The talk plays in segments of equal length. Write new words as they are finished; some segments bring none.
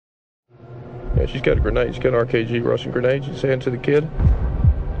Yeah, she's got a grenade. She's got an RKG Russian grenade. She's saying to the kid.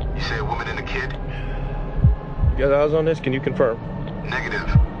 You say a woman and a kid? You got eyes on this? Can you confirm? Negative.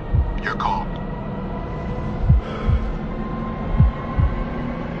 Your call.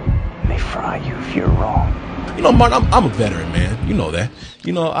 They fry you if you're wrong. You know, Martin, I'm a veteran, man. You know that.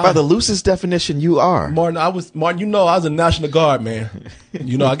 You know, By the loosest definition, you are. Martin, you know, I was a National Guard, man.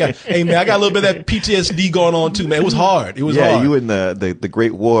 You know, I got a little bit of that PTSD going on too, man. It was hard. It was hard. Yeah, you in the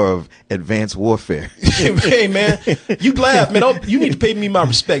Great War of Advanced Warfare. Hey, man, you laugh, man. You need to pay me my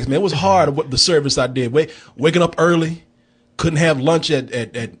respects, man. It was hard what the service I did. Waking up early. Couldn't have lunch at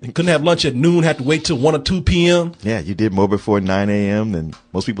noon. Had to wait till 1 or 2 p.m. Yeah, you did more before 9 a.m. than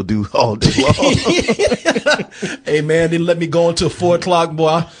most people do all day long. Hey, man, didn't let me go until 4 o'clock,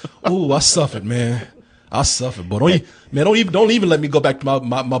 boy. I suffered, man. I suffered, boy. Don't even let me go back to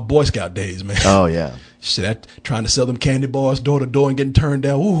my Boy Scout days, man. Oh yeah. Shit, trying to sell them candy bars door to door and getting turned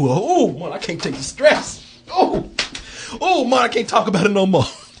down. Man, I can't take the stress. Man, I can't talk about it no more.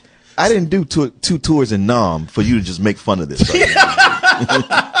 I didn't do two tours in Nam for you to just make fun of this. Right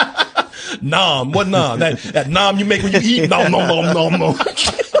now. Nam, what Nam? That Nam you make when you eat? No.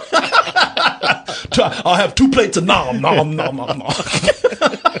 I'll have 2 plates of Nam.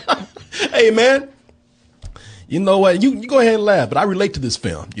 Hey, man. You know what? You go ahead and laugh, but I relate to this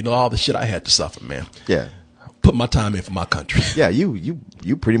film. You know, all the shit I had to suffer, man. Yeah. Put my time in for my country. Yeah, you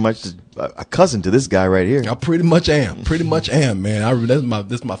pretty much a cousin to this guy right here. I pretty much am. Man.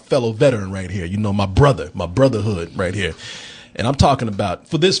 This is my fellow veteran right here. You know, my brotherhood right here. And I'm talking about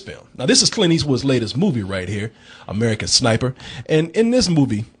for this film. Now, this is Clint Eastwood's latest movie right here, American Sniper. And in this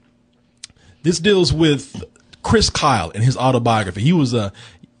movie, this deals with Chris Kyle and his autobiography. He was a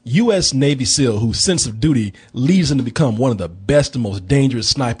U.S. Navy SEAL whose sense of duty leads him to become one of the best and most dangerous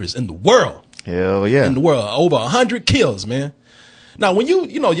snipers in the world. Hell yeah. In the world. Over 100 kills, man. Now, when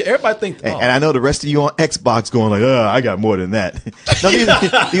you know, everybody thinks. And I know the rest of you on Xbox going like, I got more than that. No,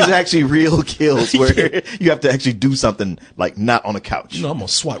 these are actually real kills where you have to actually do something like not on a couch. You know, I'm going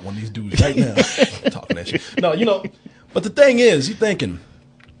to swat one of these dudes right now. Talking that shit. No, you know, but the thing is, you're thinking,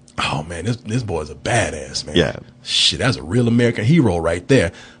 oh, man, this boy's a badass, man. Yeah. Shit, that's a real American hero right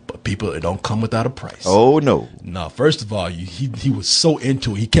there. But people, it don't come without a price. Oh, no. No, first of all, he was so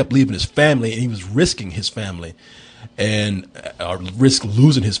into it. He kept leaving his family, and he was risking his family and risk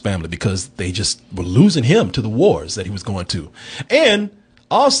losing his family because they just were losing him to the wars that he was going to. And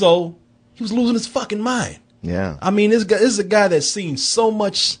also, he was losing his fucking mind. Yeah. I mean, this is a guy that's seen so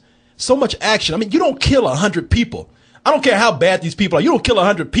much action. I mean, you don't kill 100 people. I don't care how bad these people are. You don't kill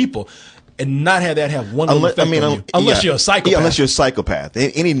 100 people and not have one little effect on you. Unless you're a psychopath. Yeah, unless you're a psychopath.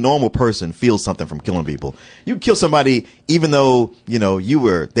 Any normal person feels something from killing people. You kill somebody even though, you know,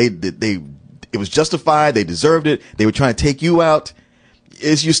 it was justified, they deserved it, they were trying to take you out,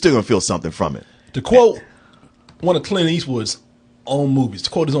 you're still going to feel something from it. To quote one of Clint Eastwood's own movies, to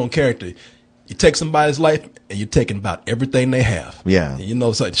quote his own character, you take somebody's life and you're taking about everything they have. Yeah. And you know,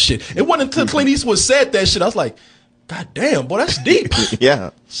 it's like shit. It wasn't until Clint Eastwood said that shit, I was like, God damn, boy, that's deep.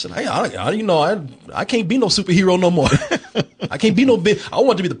 Yeah. Shit, I can't be no superhero no more. I can't be I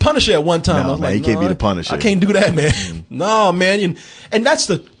wanted to be the Punisher at one time. No, I was man, like, you can't be the Punisher. I can't do that, man. No, man. And that's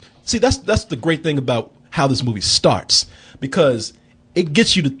the great thing about how this movie starts, because it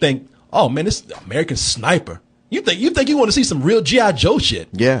gets you to think, oh man, this American Sniper. You think you want to see some real G.I. Joe shit.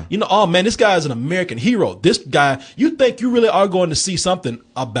 Yeah. You know, oh man, this guy is an American hero. This guy, you think you really are going to see something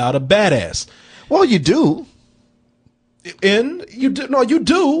about a badass. Well, you do. And you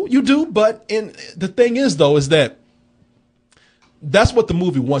do. But the thing is, though, is that that's what the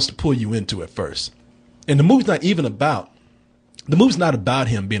movie wants to pull you into at first. And the movie's not about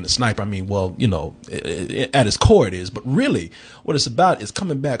him being a sniper. I mean, well, you know, at its core it is. But really, what it's about is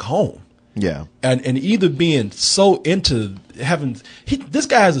coming back home. Yeah. And either being so into this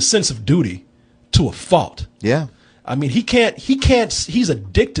guy has a sense of duty to a fault. Yeah. I mean, he's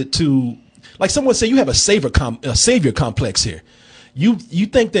addicted to, like someone said, you have a savior complex here. You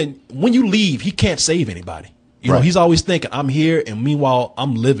think that when you leave, he can't save anybody. You know, he's always thinking, I'm here, and meanwhile,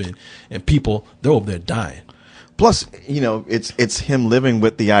 I'm living, and people, they're over there dying. Plus, you know, it's him living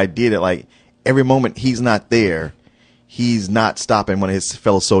with the idea that, like, every moment he's not there, he's not stopping one of his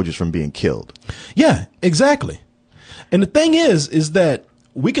fellow soldiers from being killed. Yeah, exactly. And the thing is that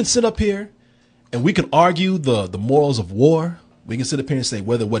we can sit up here and we can argue the morals of war. We can sit up here and say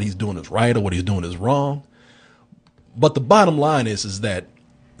whether what he's doing is right or what he's doing is wrong. But the bottom line is that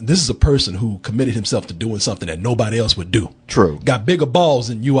this is a person who committed himself to doing something that nobody else would do. True. Got bigger balls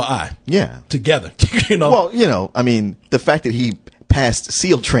than you or I. Yeah. Together. You know? Well, you know, I mean, the fact that he passed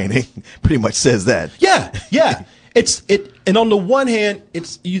SEAL training pretty much says that. Yeah, yeah. And on the one hand,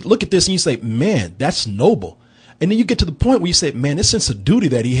 you look at this and you say, man, that's noble. And then you get to the point where you say, man, this sense of duty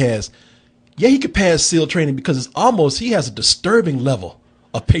that he has, yeah, he could pass SEAL training because it's almost, he has a disturbing level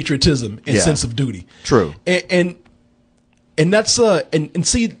of patriotism and sense of duty. True. And that's, and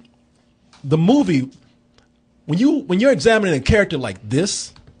see, the movie, when you're examining a character like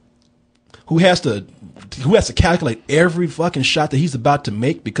this, who has to calculate every fucking shot that he's about to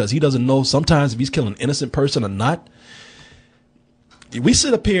make because he doesn't know sometimes if he's killing an innocent person or not. We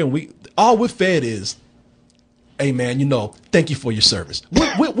sit up here and all we're fed is, hey man, thank you for your service.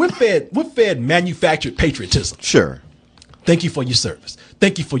 We're fed manufactured patriotism. Sure. Thank you for your service.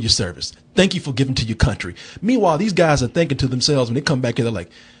 Thank you for your service. Thank you for giving to your country. Meanwhile, these guys are thinking to themselves when they come back here, they're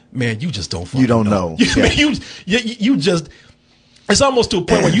like, man, you just don't fucking You don't know. Yeah. You just, it's almost to a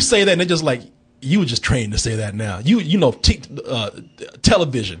point where you say that and they're just like, you were just trained to say that now.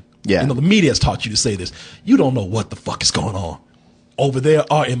 Television. Yeah. The media has taught you to say this. You don't know what the fuck is going on over there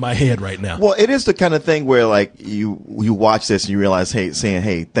or in my head right now. Well, it is the kind of thing where like you watch this and you realize, saying,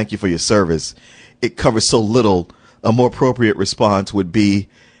 hey, thank you for your service. It covers so little. A more appropriate response would be,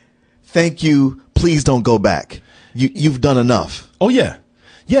 thank you. Please don't go back. You've done enough. Oh yeah.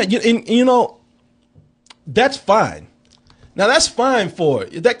 Yeah. That's fine. Now that's fine for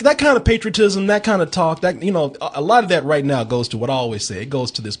that kind of patriotism, that kind of talk. That a lot of that right now goes to what I always say. It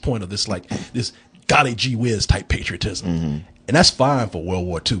goes to this point of this golly gee whiz type patriotism, and that's fine for World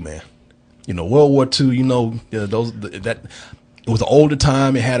War II, man. World War II. That it was an older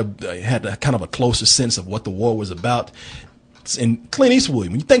time. It had a kind of a closer sense of what the war was about. And Clint Eastwood,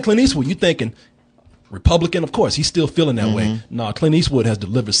 when you think Clint Eastwood, you're thinking Republican. Of course, he's still feeling that way. No, Clint Eastwood has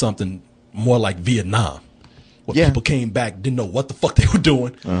delivered something more like Vietnam. Where people came back, didn't know what the fuck they were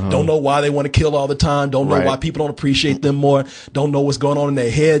doing, don't know why they want to kill all the time, don't know why people don't appreciate them more, don't know what's going on in their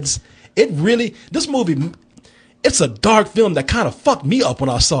heads. This movie, it's a dark film that kind of fucked me up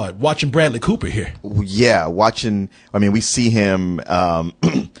when I saw it, watching Bradley Cooper here. Yeah, we see him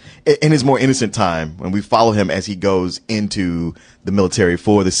in his more innocent time when we follow him as he goes into the military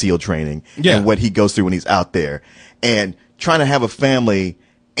for the SEAL training and what he goes through when he's out there and trying to have a family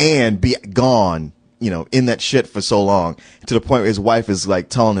and be gone, in that shit for so long, to the point where his wife is like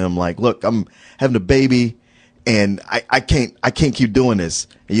telling him like, look, I'm having a baby and I can't keep doing this.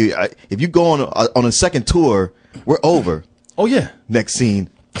 If you go on a second tour, we're over. Oh yeah. Next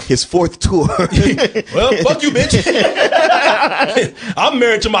scene, his fourth tour. Well, fuck you, bitch. I'm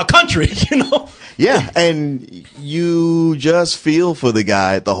married to my country, Yeah. And you just feel for the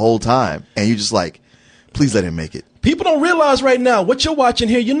guy the whole time. And you just like, please let him make it. People don't realize right now what you're watching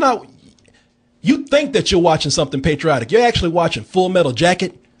here. You think that you're watching something patriotic. You're actually watching Full Metal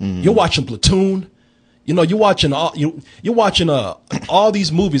Jacket. You're watching Platoon. You're watching all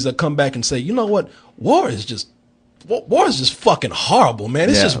these movies that come back and say, you know what, war is just fucking horrible, man.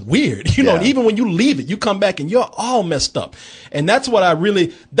 It's just weird. Even when you leave it, you come back and you're all messed up. And that's what I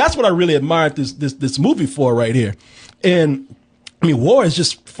really admired this movie for right here. And I mean, war is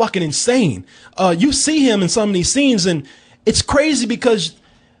just fucking insane. You see him in some of these scenes and it's crazy because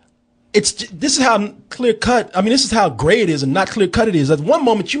this is how clear cut. I mean, this is how gray it is and not clear cut it is. At one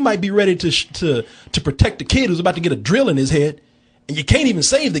moment, you might be ready to protect the kid who's about to get a drill in his head, and you can't even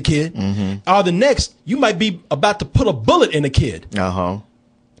save the kid. Or the next, you might be about to put a bullet in the kid.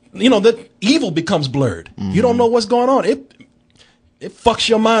 That evil becomes blurred. You don't know what's going on. It fucks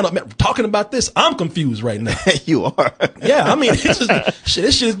your mind up. Man, talking about this, I'm confused right now. You are. Yeah, I mean, this shit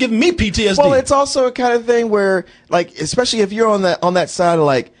is giving me PTSD. Well, it's also a kind of thing where, like, especially if you're on that side of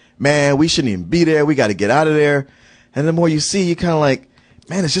like, man, we shouldn't even be there. We got to get out of there. And the more you see, you kind of like,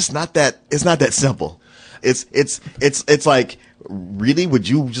 man, it's just not that. It's not that simple. It's like, really, would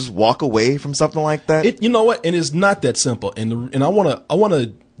you just walk away from something like that? You know what? And it's not that simple. And I want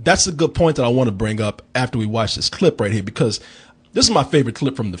to. That's a good point that I want to bring up after we watch this clip right here, because this is my favorite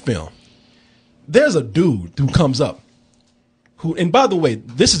clip from the film. There's a dude who comes up. And by the way,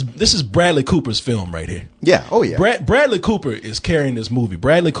 this is Bradley Cooper's film right here. Yeah. Oh yeah. Bradley Cooper is carrying this movie.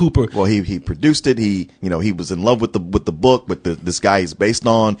 Bradley Cooper. Well, he produced it. He was in love with the book, with this guy he's based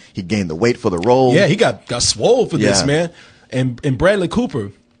on. He gained the weight for the role. Yeah, he got swole for this, man. And Bradley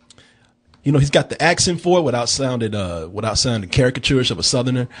Cooper, he's got the accent for it without sounding caricaturish of a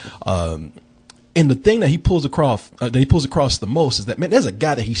Southerner. And the thing that he pulls across the most is that, man, there's a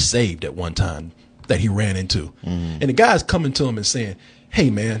guy that he saved at one time that he ran into. And the guy's coming to him and saying, hey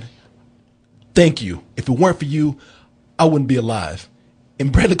man, thank you. If it weren't for you, I wouldn't be alive.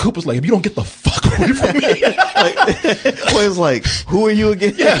 And Bradley Cooper's like, if you don't get the fuck away from me. It's like, who are you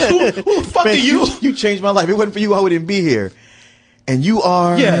again? Yeah, who the fuck man, are you? You changed my life. If it wasn't for you, I wouldn't be here. And you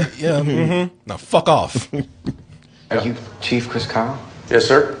are. Yeah. Now fuck off. Are you Chief Chris Kyle? Yes,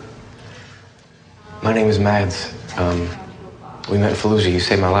 sir. My name is Mads. We met in Fallujah. You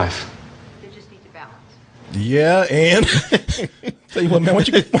saved my life. Yeah, and tell you what, man, why don't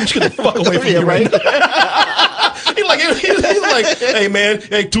you get the fuck away from me right now? He's like, hey man,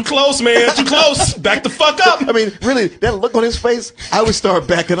 hey, too close, man, too close. Back the fuck up. I mean, really, that look on his face, I would start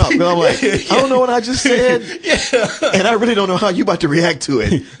backing up. And I'm like, I don't know what I just said. Yeah. And I really don't know how you about to react to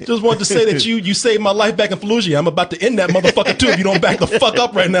it. Just wanted to say that you saved my life back in Fallujah. I'm about to end that motherfucker too if you don't back the fuck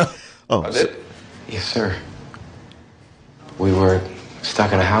up right now. Oh, I did. Yes, sir. We were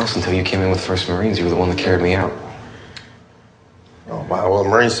stuck in a house until you came in with First Marines. You were the one that carried me out. Oh, wow. Well, the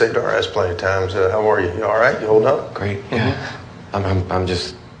Marines saved our ass plenty of times. How are you? You all right? You holding up? Great. Yeah. I'm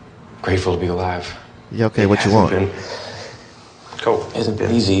just grateful to be alive. Yeah, okay, what you want? Cool. It hasn't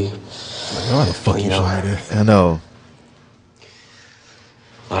been easy. How the fuck you know I know.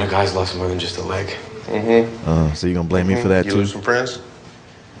 A lot of guys lost more than just a leg. So you gonna blame me for that You too? lose some friends?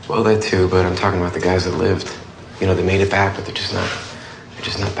 Well, that too, but I'm talking about the guys that lived. You know, they made it back, but they're just not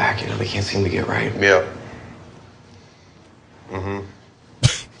back. You know, they can't seem to get right. Yeah.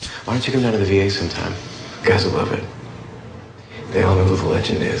 Why don't you come down to the VA sometime? You guys will love it. They all know who the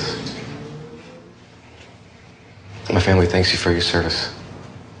legend is. My family thanks you for your service.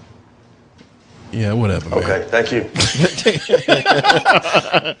 Yeah, whatever, man. Okay, thank you.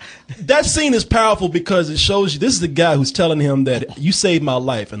 That scene is powerful because it shows you this is the guy who's telling him that you saved my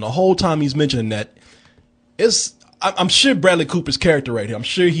life, and the whole time he's mentioning that, I'm sure Bradley Cooper's character right here, I'm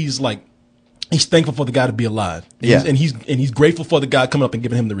sure he's thankful for the guy to be alive. And he's grateful for the guy coming up and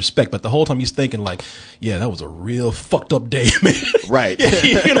giving him the respect. But the whole time he's thinking like, yeah, that was a real fucked up day, man. Right.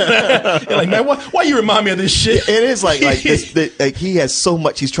 You know, you're like, man, why you remind me of this shit? It is like he has so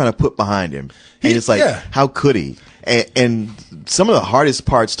much he's trying to put behind him. And it's like, how could he? And some of the hardest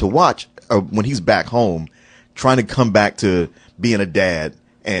parts to watch are when he's back home, trying to come back to being a dad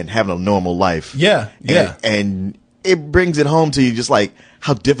and having a normal life. Yeah. And it brings it home to you just like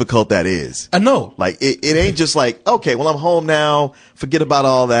how difficult that is. I know. Like, it ain't just like, okay, well, I'm home now. Forget about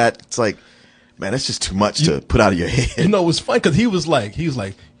all that. It's like, man, that's just too much to put out of your head. You know, it was funny because he was like,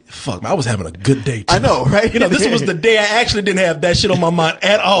 fuck, man, I was having a good day, too. I know, right? You know, this was the day I actually didn't have that shit on my mind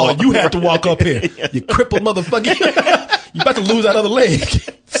at all. You had to walk up here. You crippled motherfucker. You about to lose that other leg.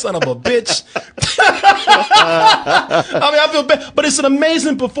 Son of a bitch. I mean, I feel bad. But it's an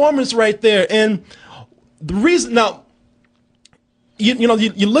amazing performance right there. And the reason, now,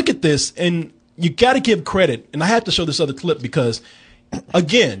 you look at this and you got to give credit. And I have to show this other clip because,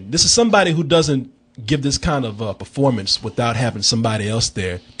 again, this is somebody who doesn't give this kind of performance without having somebody else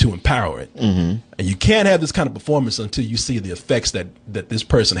there to empower it. And you can't have this kind of performance until you see the effects that this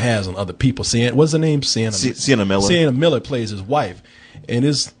person has on other people. What's her name? Sienna Miller. Sienna Miller plays his wife, and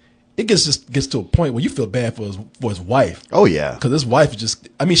it gets to a point where you feel bad for his wife. Oh yeah, because his wife is just,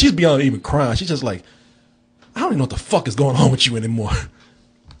 I mean, she's beyond even crying. She's just like, I don't even know what the fuck is going on with you anymore.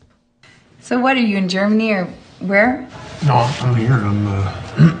 So what, are you in Germany or where? No, I'm here.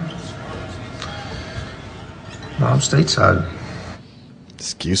 I'm stateside.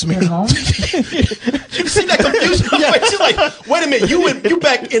 Excuse me? You're home? You see that confusion on her face? She's like, wait a minute, you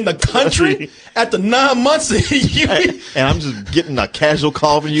back in the country after 9 months? And I'm just getting a casual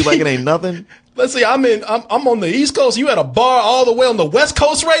call from you like it ain't nothing? Let's see, I'm on the East Coast. You at a bar all the way on the West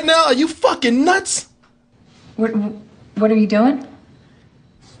Coast right now? Are you fucking nuts? What are you doing?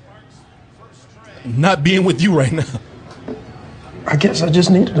 Not being with you right now. I guess I just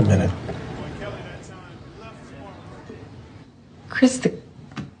needed a minute. Chris,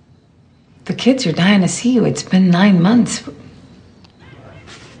 the kids are dying to see you. It's been 9 months.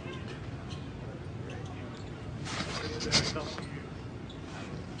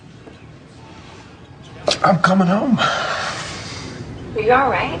 I'm coming home. Are you all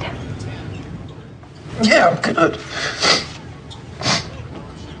right? Yeah, I'm good.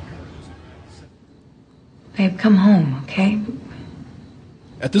 Babe, come home, okay?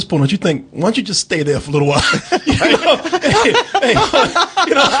 At this point, don't you think, why don't you just stay there for a little while? You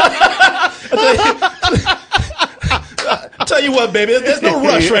know, I tell you what, baby, there's no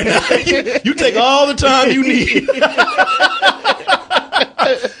rush right now. You take all the time you need.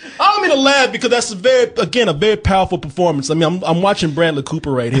 I don't mean to laugh because that's a very powerful performance. I mean, I'm watching Bradley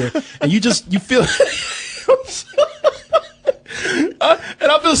Cooper right here, and you feel,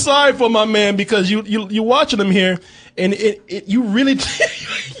 and I feel sorry for my man because you're watching him here, and you really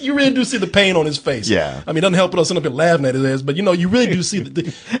do see the pain on his face. Yeah. I mean, it doesn't help it. I'm sitting up here laughing at his ass, but you really do see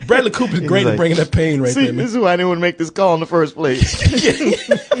Bradley Cooper's great at bringing that pain right there, man. This is why I didn't want to make this call in the first place.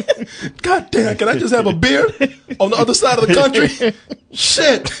 God damn, can I just have a beer on the other side of the country?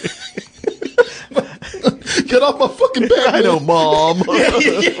 Shit. Get off my fucking back. I know, man. Mom.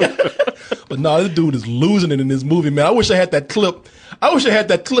 Yeah. But no, this dude is losing it in this movie, man. I wish I had that clip. I wish I had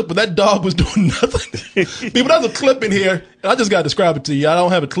that clip, but that dog was doing nothing. People, there's a clip in here, and I just got to describe it to you. I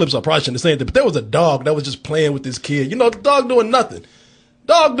don't have a clip, so I probably shouldn't say anything, but there was a dog that was just playing with this kid. You know, the dog doing nothing.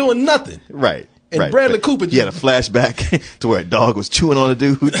 Dog doing nothing. Right. And right. Bradley Cooper He had a flashback to where a dog was chewing on a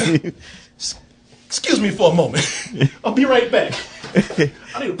dude. Excuse me for a moment. I'll be right back.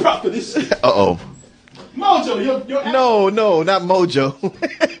 I need a prop for this shit. Uh-oh. Mojo, you're No, not Mojo.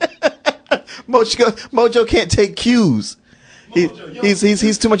 Mojo can't take cues.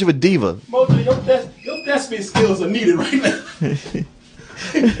 He's too much of a diva. Mojo, your thespian skills are needed right now.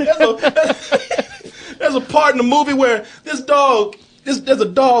 There's a part in the movie where there's a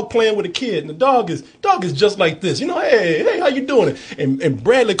dog playing with a kid, and the dog is just like this. You know, hey, how you doing? And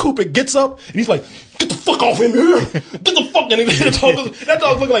Bradley Cooper gets up, and he's like, get the fuck off him here. Get the fuck in here. That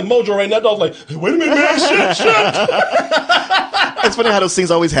dog's looking like Mojo right now. That dog's like, wait a minute, man, shit. It's funny how those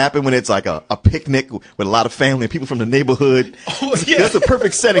things always happen when it's like a picnic with a lot of family and people from the neighborhood. Oh, yeah. That's a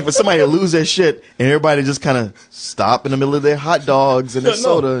perfect setting for somebody to lose their shit and everybody just kind of stop in the middle of their hot dogs and their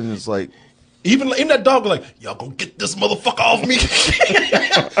soda, and it's like, Even that dog was like, y'all gonna get this motherfucker off me?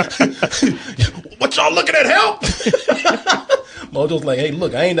 What y'all looking at, help? Mojo's like, hey,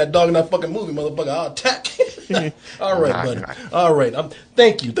 look, I ain't that dog in that fucking movie, motherfucker. I'll attack. All right, buddy. All right.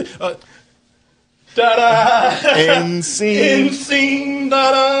 Thank you. Da-da. end scene. End scene.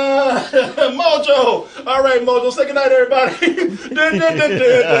 Da-da. Mojo. All right, Mojo. Say goodnight, everybody.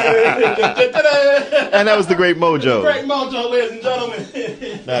 And that was the great Mojo. Great Mojo, ladies and gentlemen.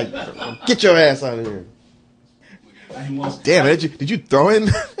 Now, get your ass out of here. Damn it! Did you throw him?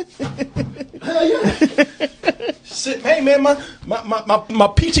 Hell yeah. Shit, hey man, my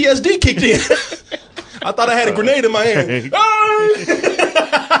PTSD kicked in. I thought I had a grenade in my hand.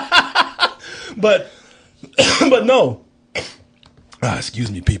 But no.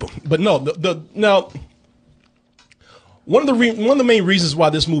 Excuse me, people. But no, now one of the main reasons why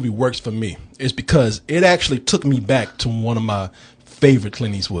this movie works for me is because it actually took me back to one of my favorite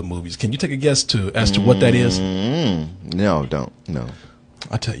Clint Eastwood movies. Can you take a guess as to what that is? No, don't. No.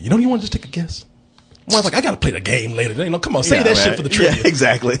 I tell you, you don't even want to just take a guess. I was like, I got to play the game later. You know, come on, say that shit for the trivia. Yeah,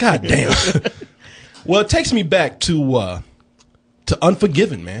 exactly. God damn. Well, it takes me back to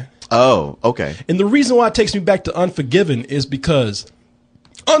Unforgiven, man. Oh, okay. And the reason why it takes me back to Unforgiven is because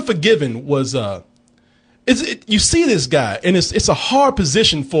Unforgiven was you see this guy, and it's a hard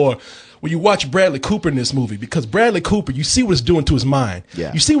position for when you watch Bradley Cooper in this movie, because Bradley Cooper, you see what it's doing to his mind.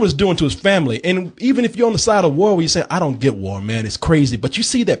 Yeah. You see what it's doing to his family. And even if you're on the side of war where you say, I don't get war, man, it's crazy. But you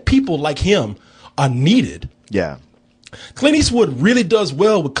see that people like him are needed. Yeah. Clint Eastwood really does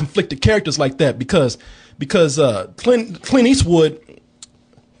well with conflicted characters like that because Clint Eastwood,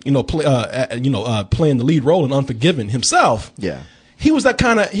 playing the lead role in Unforgiven himself. Yeah. He was that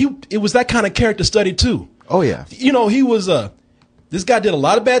kind of character study too. Oh yeah. You know, he was this guy did a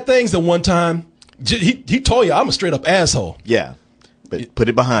lot of bad things at one time. He told you I'm a straight up asshole. Yeah. But put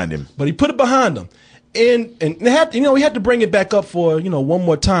it behind him. But he put it behind him. And he had to bring it back up for, one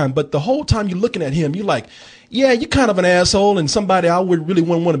more time. But the whole time you're looking at him, you're like, yeah, you're kind of an asshole and somebody I would really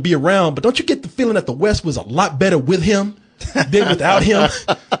wouldn't want to be around. But don't you get the feeling that the West was a lot better with him than without him?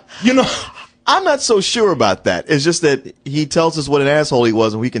 I'm not so sure about that. It's just that he tells us what an asshole he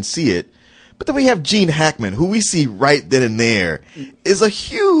was and we can see it. But then we have Gene Hackman, who we see right then and there is a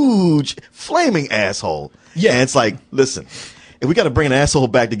huge flaming asshole. Yeah. And it's like, listen, if we got to bring an asshole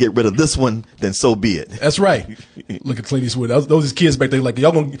back to get rid of this one, then so be it. That's right. Look at Clint Eastwood. Those his kids back there like,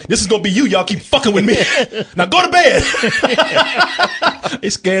 this is going to be you. Y'all keep fucking with me. Now go to bed.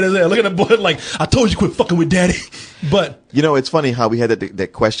 They scared as hell. Look at that boy like, I told you quit fucking with daddy. But it's funny how we had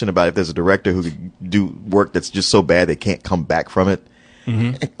that question about if there's a director who could do work that's just so bad they can't come back from it.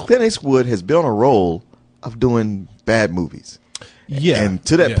 Mm-hmm. And Clint Eastwood has been on a roll of doing bad movies. Yeah. And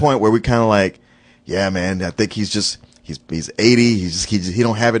to that point where we kind of like, yeah, man, I think he's 80. He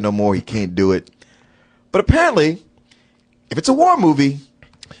don't have it no more. He can't do it. But apparently, if it's a war movie,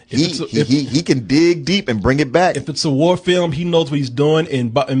 he can dig deep and bring it back. If it's a war film, he knows what he's doing.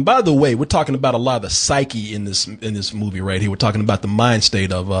 And by the way, we're talking about a lot of the psyche in this movie right here. We're talking about the mind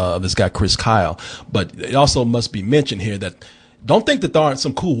state of this guy Chris Kyle. But it also must be mentioned here that don't think that there aren't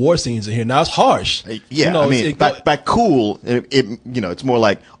some cool war scenes in here. Now it's harsh. Yeah, by cool, it's more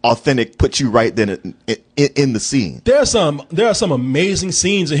like authentic. Put you right then in the scene. There are some amazing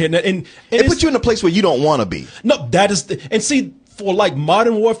scenes in here, and it puts you in a place where you don't want to be. No, that is, and see, for like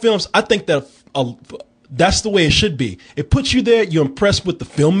modern war films, I think that that's the way it should be. It puts you there. You're impressed with the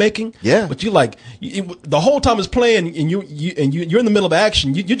filmmaking. Yeah. But you like the whole time it's playing, and you're in the middle of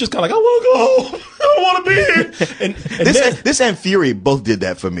action. You're just kind of like, I want to go home. don't want to be here. And This and Fury both did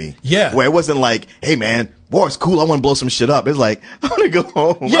that for me. Yeah. Where it wasn't like, hey man, war's cool, I want to blow some shit up. It's like, I want to go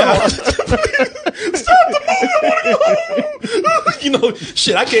home. yeah. Stop the movie. I want to go home. You know,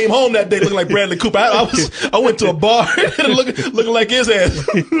 shit. I came home that day looking like Bradley Cooper. I went to a bar and looking like his ass.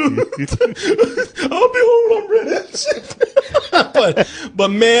 I'll be home. I'm ready.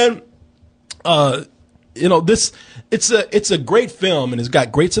 but man, you know, it's a great film, and it's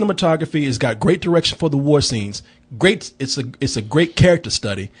got great cinematography. It's got great direction for the war scenes. It's a great character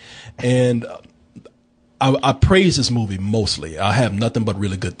study, and I praise this movie mostly. I have nothing but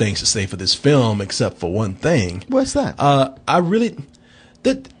really good things to say for this film, except for one thing. What's that? I really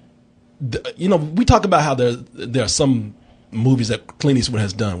you know, we talk about how there are some movies that Clint Eastwood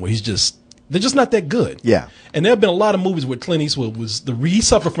has done where they're just not that good. Yeah. And there have been a lot of movies where Clint Eastwood he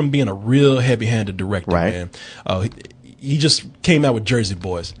suffered from being a real heavy-handed director, right. man. He just came out with Jersey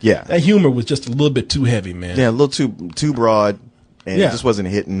Boys. Yeah. That humor was just a little bit too heavy, man. Yeah, a little too broad, and Yeah. it just wasn't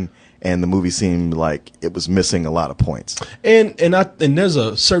hitting, and the movie seemed like it was missing a lot of points. And there's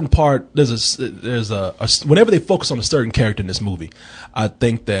a certain part, whenever they focus on a certain character in this movie, I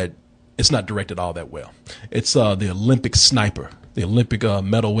think that it's not directed all that well. It's the Olympic sniper, the Olympic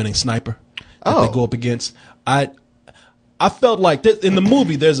medal winning sniper that they go up against. I felt like in the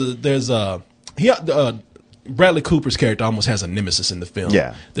movie Bradley Cooper's character almost has a nemesis in the film.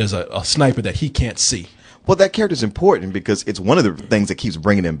 Yeah. There's a sniper that he can't see. Well, that character's important because it's one of the things that keeps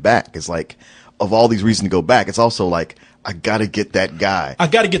bringing him back. It's like, of all these reasons to go back, it's also like, I gotta get that guy. I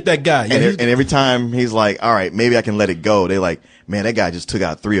gotta get that guy. Yeah, and every time he's like, all right, maybe I can let it go. They're like, man, that guy just took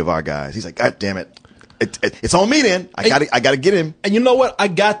out 3 of our guys. He's like, God damn it. It's on me then. I gotta get him. And you know what? I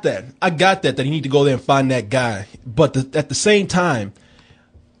got that he need to go there and find that guy. But at the same time,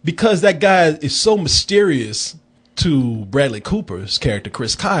 because that guy is so mysterious to Bradley Cooper's character,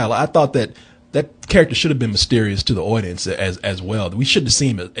 Chris Kyle, I thought that character should have been mysterious to the audience as well. We should have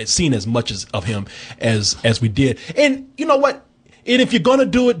seen as much of him as we did. And you know what? And if you're gonna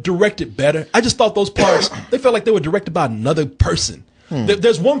do it, direct it better. I just thought those parts they felt like they were directed by another person.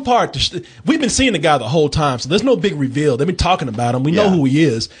 There's one part we've been seeing the guy the whole time, so there's no big reveal. They've been talking about him. We know who he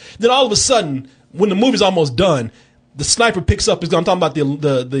is. Then all of a sudden, when the movie's almost done, the sniper picks up. I'm talking about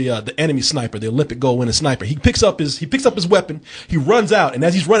the enemy sniper, the Olympic gold winning sniper. He picks up his weapon. He runs out, and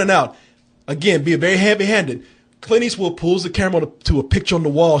as he's running out, again, being very heavy-handed, Clint Eastwood pulls the camera to a picture on the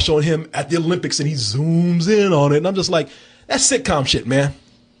wall showing him at the Olympics, and he zooms in on it. And I'm just like, that's sitcom shit, man.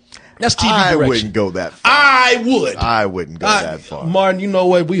 That's TV direction. I wouldn't go that far. I wouldn't go that far. Martin, you know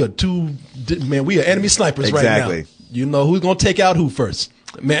what? We are enemy snipers right now. Exactly. You know who's going to take out who first.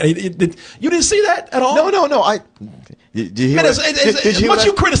 Man, you didn't see that at all? No. Did you hear as much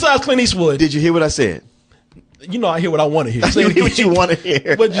you criticize Clint Eastwood. Did you hear what I said? You know I hear what I want to hear. You hear what you want to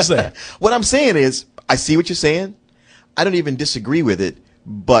hear. What'd you say? What I'm saying is, I see what you're saying. I don't even disagree with it,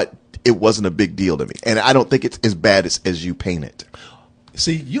 but it wasn't a big deal to me. And I don't think it's as bad as you paint it.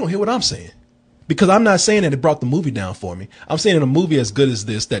 See, you don't hear what I'm saying. Because I'm not saying that it brought the movie down for me. I'm saying in a movie as good as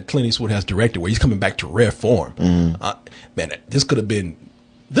this that Clint Eastwood has directed, where he's coming back to rare form. Man, this could have been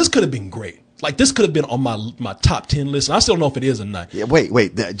great. Like, this could have been on my top 10 list. And I still don't know if it is or not. Yeah,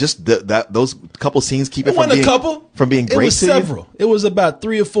 wait. Those couple scenes keep it from being great. It was several. It was about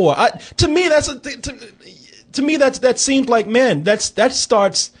 3 or 4. To me, that seems like, man,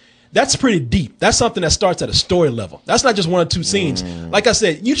 that's pretty deep. That's something that starts at a story level. That's not just 1 or 2 scenes. Like I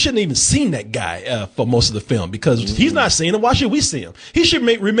said, you shouldn't even seen that guy for most of the film because he's not seen him. Why should we see him? He should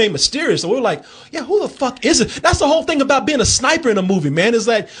remain mysterious. So we're like, yeah, who the fuck is it? That's the whole thing about being a sniper in a movie, man. Is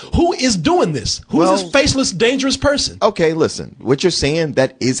that who is doing this? Who is this faceless, dangerous person? Okay, listen. What you're saying,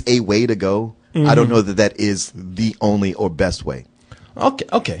 that is a way to go. I don't know that is the only or best way.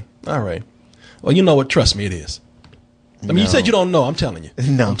 Okay. All right. Well, you know what? Trust me, it is. I mean, you said you don't know. I'm telling you.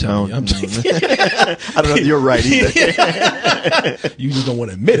 I'm telling you. I don't know if you're right either. You just don't want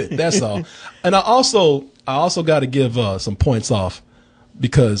to admit it. That's all. And I also got to give some points off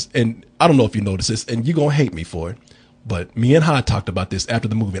because, and I don't know if you noticed this, and you're gonna hate me for it, but me and High talked about this after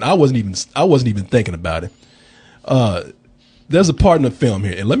the movie, and I wasn't even thinking about it. There's a part in the film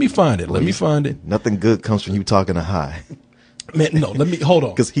here, and let me find it. Nothing good comes from you talking to High. Man, no. Hold on.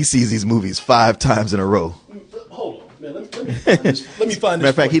 Because he sees these movies 5 times in a row. Hold on. Man, let me find this. Matter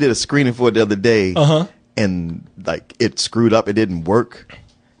of fact, he did a screening for it the other day, and like it screwed up. It didn't work.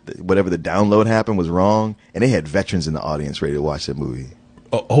 Whatever the download happened was wrong, and they had veterans in the audience ready to watch that movie.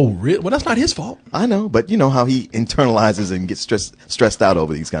 Oh, really? Well, that's not his fault. I know, but you know how he internalizes and gets stressed out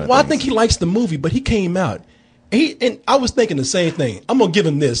over these kind of things. Well, I think he likes the movie, but he came out. And I was thinking the same thing. I'm gonna give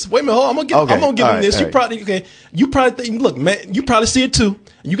him this. Wait a minute, I'm gonna give him this. You probably think, look, man, you probably see it too.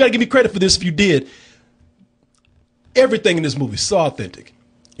 You got to give me credit for this if you did. everything in this movie is so authentic.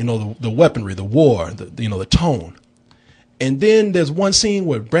 You know, the weaponry, the war, the tone. And then there's one scene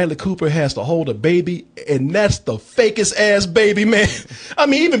where Bradley Cooper has to hold a baby, and that's the fakest ass baby, man. I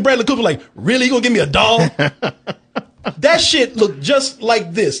mean, even Bradley Cooper like, really, you gonna give me a doll? That shit looked just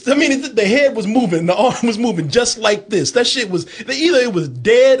like this. I mean, the head was moving, the arm was moving just like this. That shit was, either it was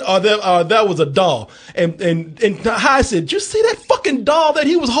dead or that was a doll. And I said, did you see that fucking doll that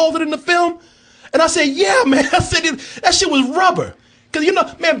he was holding in the film? And I said, yeah, man. I said, that shit was rubber. Because, you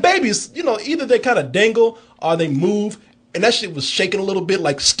know, man, babies, you know, either they kind of dangle or they move. And that shit was shaking a little bit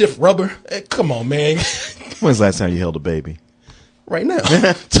like stiff rubber. Hey, come on, man. When's the last time you held a baby? Right now.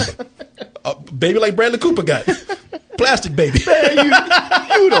 A baby like Bradley Cooper got. Plastic baby. Man,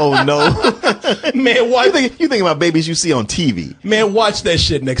 you don't know. Man, watch. You think about babies you see on TV. Man, watch that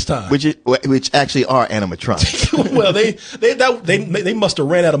shit next time. Which actually are animatronics. Well, they must have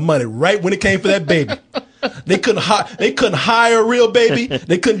ran out of money right when it came for that baby. They couldn't hire a real baby.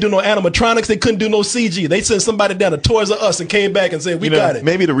 They couldn't do no animatronics. They couldn't do no CG. They sent somebody down to Toys R Us and came back and said, "We got it."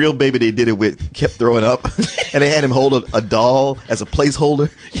 Maybe the real baby they did it with kept throwing up, and they had him hold a doll as a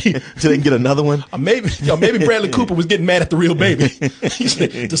placeholder till they can get another one. Maybe Bradley Cooper was getting mad at the real baby. He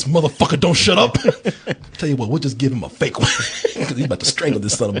said, "This motherfucker don't shut up." Tell you what, we'll just give him a fake one because he's about to strangle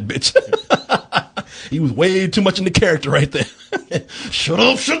this son of a bitch. He was way too much in the character right there. Shut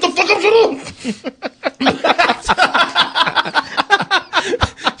up! Shut the fuck up! Shut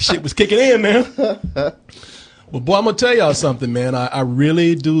up! Shit was kicking in, man. Well, boy, I'm gonna tell y'all something, man. I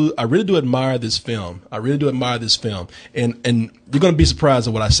really do admire this film. I really do admire this film, and you're gonna be surprised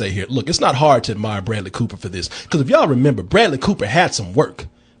at what I say here. Look, it's not hard to admire Bradley Cooper for this, because if y'all remember, Bradley Cooper had some work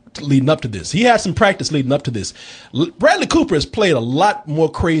leading up to this. He had some practice leading up to this. Bradley Cooper has played a lot more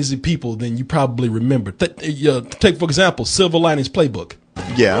crazy people than you probably remember. Take, for example, Silver Linings Playbook.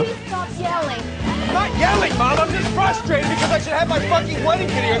 Yeah. Stop yelling. I'm not yelling, Mom. I'm just frustrated because I should have my fucking wedding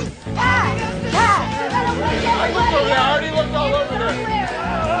videos. Dad! I looked over there. I already looked all over there.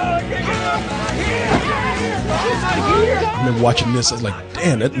 I remember watching this. I was like,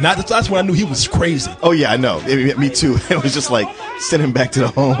 damn, that's when I knew he was crazy. Oh, yeah, I know. Me too. It was just like, send him back to the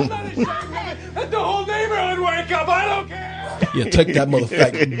home. Let the whole neighborhood wake up. I don't care. Yeah, take that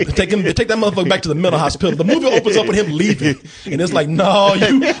motherfucker back to the mental hospital. The movie opens up with him leaving, and it's like, no,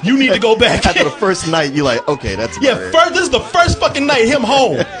 you need to go back. After the first night, you're like, okay, that's this is the first fucking night him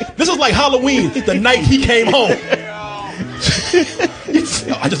home. This is like Halloween, the night he came home.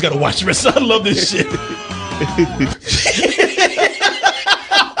 I just gotta watch the rest. I love this shit.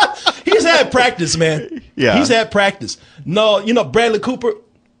 He's had practice, man. Yeah, he's had practice. No, you know, Bradley Cooper,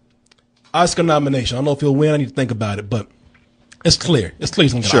 Oscar nomination. I don't know if he'll win. I need to think about it, but it's clear. It's clear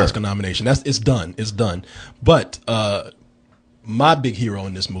he's gonna get an Oscar nomination. It's done. It's done. But my big hero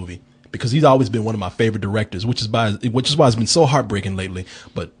in this movie, because he's always been one of my favorite directors, which is why it's been so heartbreaking lately.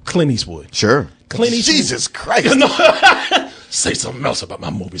 But Clint Eastwood. Sure. Clint Eastwood. Jesus Christ. Say something else about my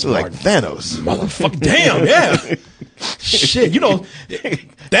movies. Like Thanos. Motherfucker. Damn, yeah. Shit, you know,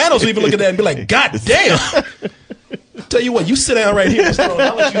 Thanos will even look at that and be like, God damn. Tell you what, you sit down right here.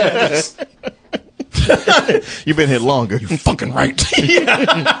 I'll let you have this. You've been here longer. You fucking right.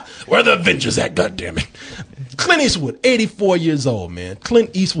 Yeah. Where the Avengers at, goddammit? Clint Eastwood, 84 years old, man.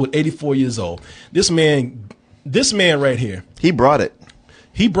 Clint Eastwood, 84 years old. This man right here. He brought it.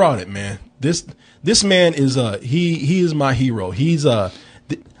 He brought it, man. This man is he is my hero. He's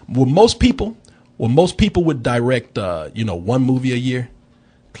most people would direct one movie a year,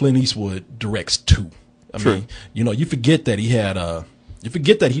 Clint Eastwood directs two. I mean, you know, you forget that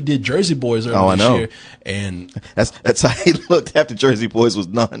he did Jersey Boys earlier this year, and that's how he looked after Jersey Boys was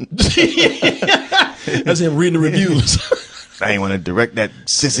done. That's him reading the reviews. I ain't want to direct that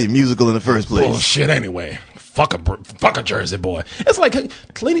sissy musical in the first place. Bullshit anyway. Fuck a Jersey Boy. It's like,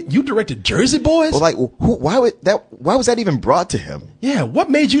 Clint, you directed Jersey Boys? Well, like, why was that even brought to him? Yeah, what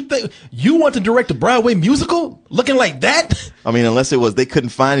made you think you want to direct a Broadway musical looking like that? I mean, unless it was they couldn't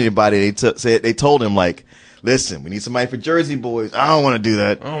find anybody. They told him, like, listen, we need somebody for Jersey Boys. I don't want to do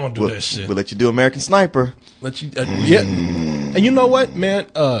that. I don't want to do that shit. We'll let you do American Sniper. Let you, yeah. And you know what, man?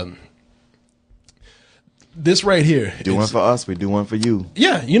 This right here. Do one for us, we do one for you.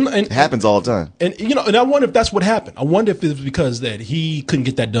 Yeah, you know, and it happens all the time. And you know, and I wonder if that's what happened. I wonder if it was because that he couldn't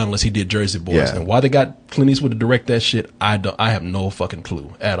get that done unless he did Jersey Boys. Yeah. And why they got Clint Eastwood to direct that shit, I have no fucking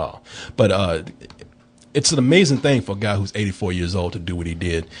clue at all. But it's an amazing thing for a guy who's 84 years old to do what he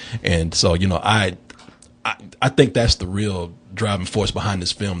did. And so, you know, I think that's the real driving force behind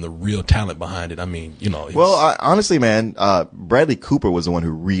this film, the real talent behind it. I mean, you know. Well, honestly, man, Bradley Cooper was the one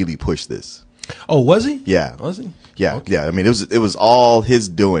who really pushed this. Oh, was he? Yeah. Was he? Yeah, okay. Yeah. I mean, it was all his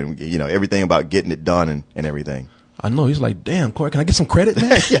doing. You know, everything about getting it done and everything. I know. He's like, damn, Corey, can I get some credit,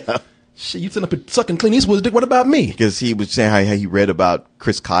 man? Yeah. Shit, you sitting up and sucking Clint Eastwood's dick. What about me? Because he was saying how he read about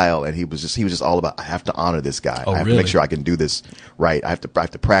Chris Kyle, and he was just all about, I have to honor this guy. Oh, I have really? to make sure I can do this right. I have to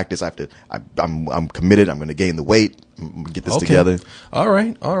practice. I'm committed. I'm going to gain the weight. Get this together. All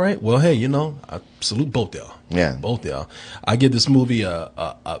right. Well, hey, you know, I salute both y'all. Yeah. Both y'all. I give this movie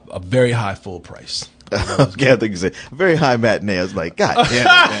a very high full price. Okay, I think you said a very high matinee. I was like, God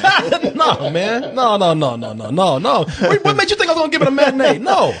damn it, man. No, man. No. What made you think I was going to give it a matinee?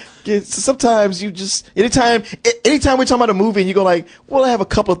 No. Sometimes you just anytime we're talking about a movie and you go like, well, I have a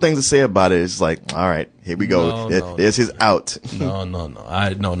couple of things to say about it. It's like, all right, here we go. There's his out. No.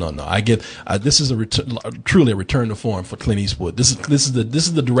 I get this is truly a return to form for Clint Eastwood. This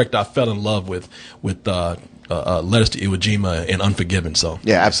is the director I fell in love with Letters to Iwo Jima and Unforgiven. So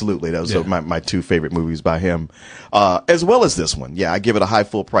yeah, absolutely. Those are my two favorite movies by him, as well as this one. Yeah, I give it a high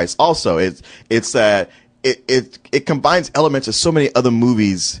full price. Also, it combines elements of so many other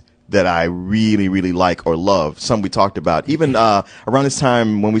movies that I really, really like or love. Some we talked about. Even around this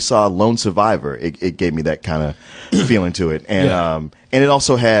time when we saw Lone Survivor, it gave me that kind of feeling to it. And and it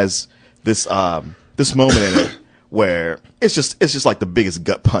also has this moment in it where it's just like the biggest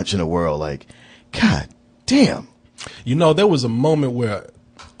gut punch in the world. Like, God damn. You know, there was a moment where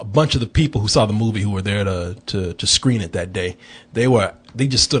a bunch of the people who saw the movie, who were there to screen it that day, they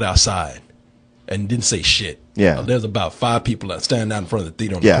just stood outside and didn't say shit. Yeah. There's about 5 people that stand out in front of the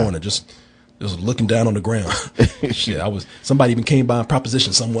theater on the corner, just looking down on the ground. Shit, somebody even came by and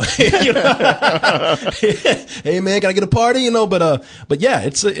propositioned someone. You know? Hey man, can I get a party? You know, but yeah,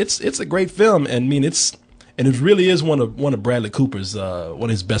 it's a great film, and I mean it really is one of Bradley Cooper's one of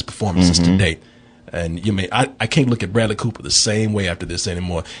his best performances to date. And you mean I can't look at Bradley Cooper the same way after this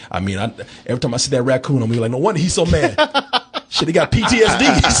anymore. I mean, every time I see that raccoon, I'm like, no wonder he's so mad. Shit, he got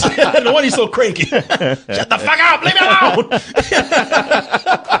PTSD. No wonder he's so cranky. Shut the fuck up, leave me alone.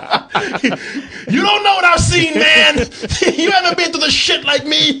 You don't know what I've seen, man. You haven't been through the shit like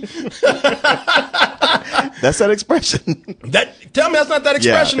me. That's that expression. Tell me that's not that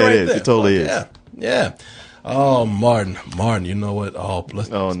expression right there. It totally is. Yeah. Oh, Martin, you know what?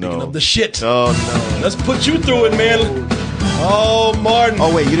 Speaking of the shit. Oh, no. Let's put you through it, man. Oh, Martin.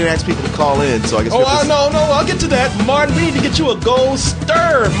 Oh, wait, you didn't ask people to call in, so I guess. No, I'll get to that. Martin, we need to get you a gold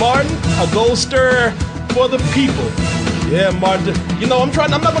stir, Martin. A gold stir for the people. Yeah, Martin. You know, I'm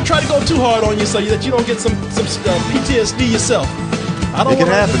not going to try to go too hard on you so that you don't get some PTSD yourself. It can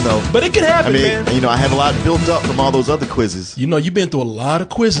happen, though. But it can happen, man. You know, I have a lot built up from all those other quizzes. You know, you've been through a lot of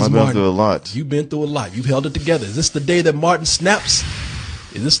quizzes, Martin. I've been through a lot. You've been through a lot. You've held it together. Is this the day that Martin snaps?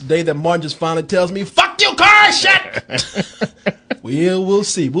 Is this the day that Martin just finally tells me, fuck you, Corey, shit? We'll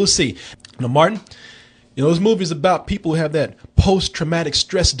see. We'll see. Now, Martin, you know, this movie is about people who have that post-traumatic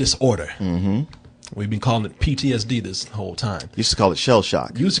stress disorder. Mm-hmm. We've been calling it PTSD this whole time. Used to call it shell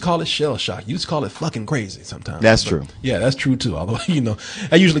shock. Used to call it shell shock. Used to call it fucking crazy sometimes. That's true. Yeah, that's true too. Although, you know,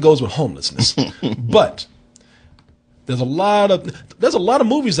 that usually goes with homelessness. But there's a lot of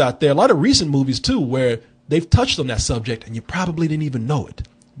movies out there, a lot of recent movies too, where they've touched on that subject and you probably didn't even know it.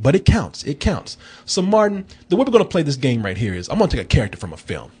 But it counts. It counts. So, Martin, the way we're going to play this game right here is I'm going to take a character from a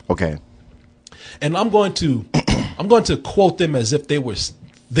film. Okay. And I'm going to quote them as if they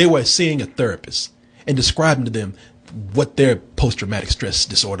were seeing a therapist and describing to them what their post-traumatic stress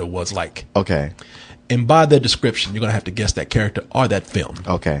disorder was like. Okay. And by their description, you're going to have to guess that character or that film.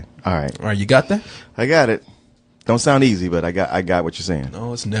 Okay. All right. All right, you got that? I got it. Don't sound easy, but I got what you're saying.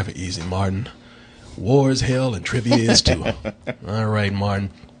 No, it's never easy, Martin. War is hell and trivia is too. All right, Martin.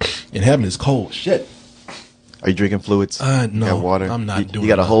 And heaven is cold. Shit. Are you drinking fluids? No, you got water? I'm not doing. You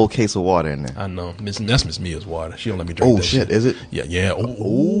got a whole case of water in there. I know. That's Miss Mia's water. She don't let me drink. Oh shit, is it? Yeah.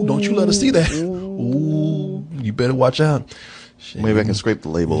 Oh, don't you let her see that. Ooh, you better watch out. Shit. Maybe I can scrape the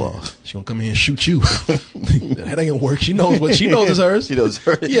label off. She gonna come in and shoot you. That ain't gonna work. She knows what she knows is hers. She knows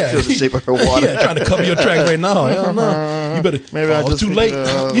hers. Yeah, she knows the shape of her water. Yeah, trying to cover your tracks right now. Hell no. You better. Maybe I just too late.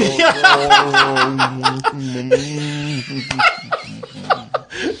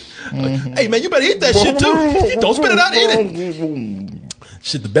 Hey man, you better eat that shit too. Don't spit it out. Eat it.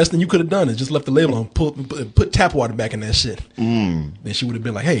 Shit, the best thing you could have done is just left the label on, put tap water back in that shit. Then she would have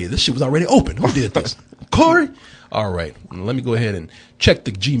been like, "Hey, this shit was already open. Who did this? Corey." All right, let me go ahead and check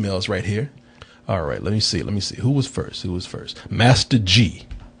the Gmails right here. All right, let me see. Who was first? Master G.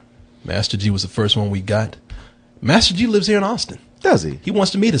 Master G was the first one we got. Master G lives here in Austin. Does he? He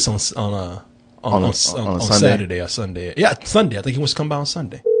wants to meet us on Saturday or Sunday. Yeah, Sunday. I think he wants to come by on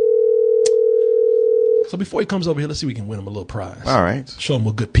Sunday. So before he comes over here, let's see if we can win him a little prize. All right. Show him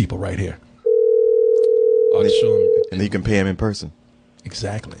we're good people right here. And then you can pay him in person.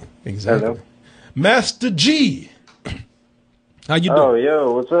 Exactly. Hello. Master G. How you doing? Oh,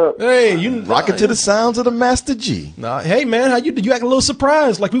 yo, what's up? Hey, you Rocking to the sounds of the Master G. hey man, how you? You act a little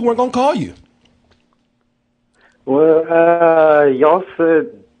surprised, like we weren't gonna call you. Well, y'all said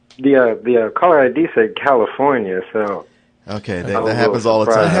the caller ID said California, so Okay, I that was a happens little all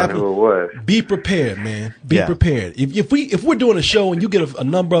the surprised time. on who it was. Be prepared, man. Be Yeah. prepared. If we're doing a show and you get a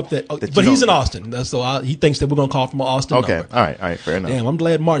number up that, That but you he's don't- in Austin, so he thinks that we're gonna call from an Austin Okay, number. all right, fair enough. Damn, I'm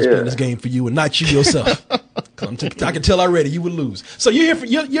glad Martin's playing this game for you and not you yourself. 'Cause I can tell already you would lose. So you're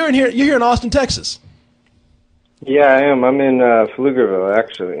here in Austin, Texas. Yeah, I am. I'm in Pflugerville,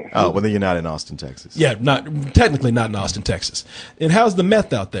 actually. Oh, well, then you're not in Austin, Texas. Yeah, technically not in Austin, Texas. And how's the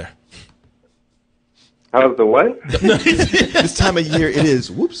meth out there? How's the what? This time of year, it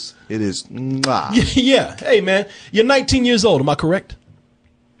is. Whoops! It is. Mwah. Yeah. Hey man, you're 19 years old. Am I correct?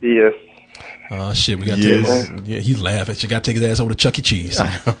 Yes. Oh shit, we got to Yes. yeah, he's laughing. You got to take his ass over to Chuck E. Cheese.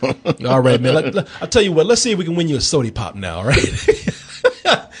 All right, man. I'll tell you what. Let's see if we can win you a soda pop now. All right.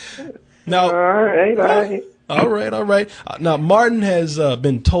 Now. All right. All right. Now Martin has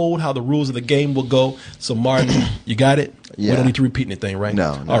been told how the rules of the game will go. So Martin, you got it. Yeah. We don't need to repeat anything, right?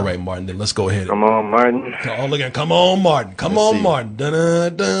 No. All right, Martin. Then let's go ahead. Come on, Martin. Oh, look at come on, Martin. Come Let's on, see. Martin.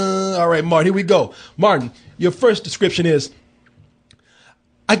 Dun-dun-dun. All right, Martin. Here we go. Martin, your first description is: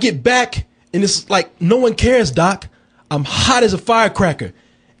 I get back and it's like no one cares, Doc. I'm hot as a firecracker,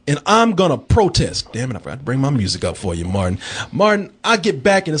 and I'm gonna protest. Damn it! I forgot to bring my music up for you, Martin. Martin, I get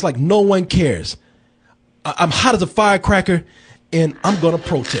back and it's like no one cares. I'm hot as a firecracker, and I'm gonna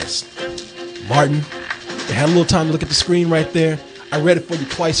protest. Martin, you had a little time to look at the screen right there. I read it for you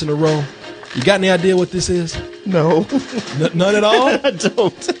twice in a row. You got any idea what this is? No. None at all? I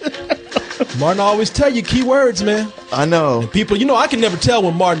don't. Martin always tell you key words, man. I know. People, I can never tell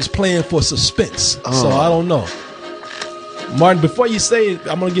when Martin's playing for suspense. So Oh. I don't know. Martin, before you say it,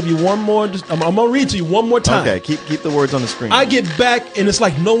 I'm going to give you one more. I'm going to read to you one more time. Okay, keep the words on the screen. I get back and it's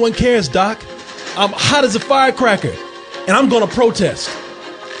like no one cares, Doc. I'm hot as a firecracker, and I'm going to protest.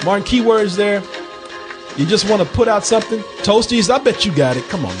 Martin, keywords there. You just want to put out something? Toasties, I bet you got it.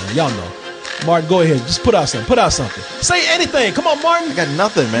 Come on, man. Y'all know. Martin, go ahead. Just put out something. Put out something. Say anything. Come on, Martin. I got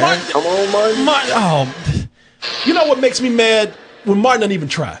nothing, man. Martin, Come on, Martin. Martin, you know what makes me mad? When Martin doesn't even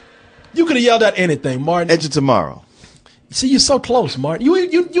try. You could have yelled out anything, Martin. Edge of Tomorrow. See, you're so close, Martin. You're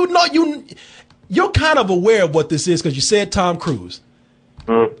kind of aware of what this is because you said Tom Cruise.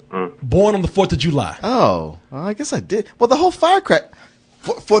 Born on the 4th of July. Oh, well, I guess I did. Well, the whole firecracker.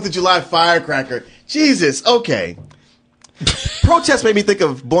 4th of July firecracker. Jesus, okay. Protest made me think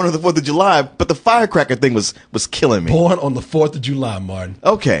of Born on the 4th of July, but the firecracker thing was killing me. Born on the 4th of July, Martin.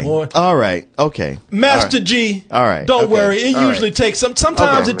 Okay. Born. All right. Okay. Master All right. G. All right. Don't Okay. worry. It All usually right. takes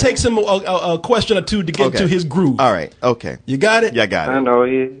sometimes Okay. it takes him a question or two to get Okay. to his groove. All right. Okay. You got it? Yeah, I got I it. know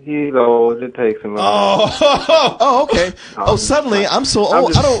he's old. It takes him. Oh, okay. Oh, suddenly I'm so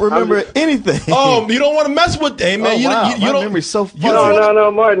old. I don't remember anything. Oh, you don't want to mess with them, man. Oh, you, wow. you My don't. memory's so fuzzy.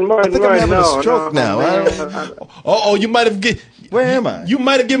 No, Martin. I think I'm Martin, having no, a stroke no, now. man. Oh, you might have Where am I? You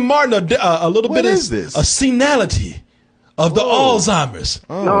might have given Martin a little What bit is of this? a senility of the Alzheimer's.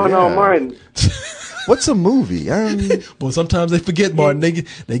 Oh, No, yeah. Martin. What's a movie? Well, sometimes they forget, Martin.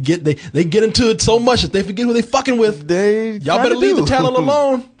 They get into it so much that they forget who they fucking with. Y'all better leave the talent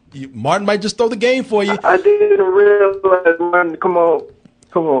alone. Martin might just throw the game for you. I didn't realize, Martin. Come on,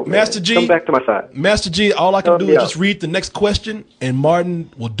 man. Master G. Come back to my side. Master G, all I can do is Yeah. just read the next question, and Martin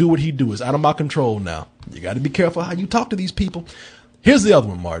will do what he do. It's out of my control now. You got to be careful how you talk to these people. Here's the other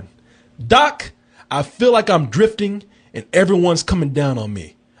one, Martin. Doc, I feel like I'm drifting, and everyone's coming down on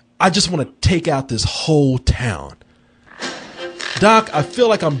me. I just want to take out this whole town. Doc, I feel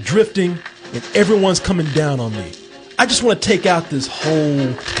like I'm drifting, and everyone's coming down on me. I just want to take out this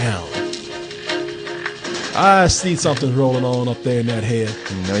whole town. I see something rolling on up there in that head.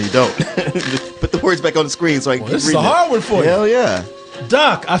 No, you don't. Put the words back on the screen so I can keep This is reading a it. hard one for you. Hell yeah.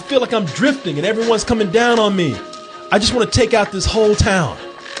 Doc, I feel like I'm drifting and everyone's coming down on me. I just want to take out this whole town.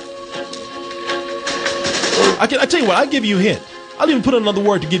 I tell you what, I'll give you a hint. I'll even put in another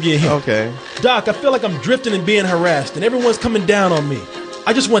word to give you a hint. Okay. Doc, I feel like I'm drifting and being harassed and everyone's coming down on me.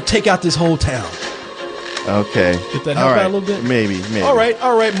 I just want to take out this whole town. Okay. Did that help All right. out a little bit? Maybe. All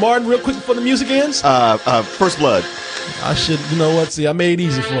right, Martin, real quick before the music ends. First Blood. I should, you know what? See, I made it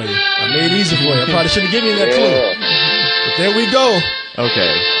easy for you. I probably should have given you that clue. But there we go.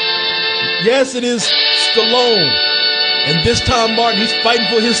 Okay. Yes, it is Stallone. And this time, Martin, he's fighting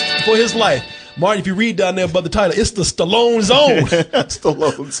for his life. Martin, if you read down there above the title, it's the Stallone Zone.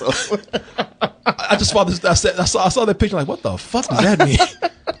 Stallone Zone. I just saw this. I saw that picture. Like, what the fuck does that mean?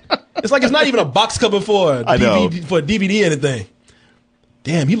 It's like it's not even a box cover for a DVD or anything.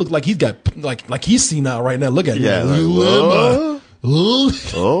 Damn, he looked like he's got like he's senile right now. Look at him. Yeah. Like,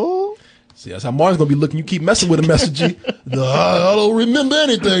 Oh. See, that's how Martin's gonna be looking. You keep messing with him, Master G. I don't remember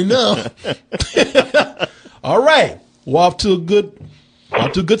anything now. All right, we're off to a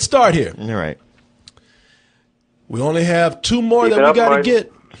good start here. All right. We only have 2 more Keep that it we up, got to Martin.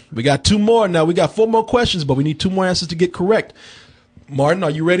 get. We got 2 more now. We got 4 more questions, but we need 2 more answers to get correct. Martin, are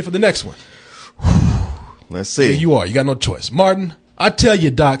you ready for the next one? Let's see. Yeah, you are. You got no choice, Martin. I tell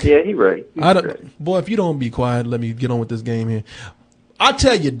you, Doc. Yeah, he right. Boy, if you don't be quiet, let me get on with this game here. I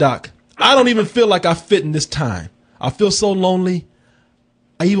tell you, Doc, I don't even feel like I fit in this time. I feel so lonely.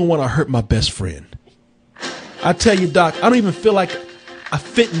 I even want to hurt my best friend. I tell you, Doc, I don't even feel like I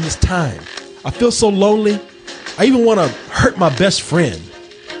fit in this time. I feel so lonely. I even want to hurt my best friend.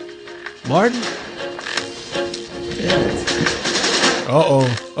 Martin?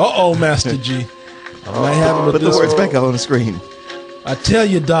 Uh-oh, Master G. I might have him with Put the this words one. back out on the screen. I tell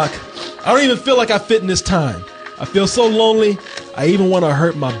you, Doc, I don't even feel like I fit in this time. I feel so lonely, I even want to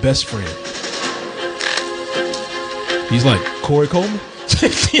hurt my best friend. He's like, Corey Coleman?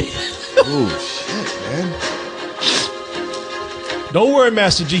 Oh, shit, man. Don't worry,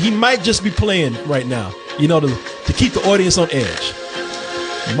 Master G. He might just be playing right now, to keep the audience on edge.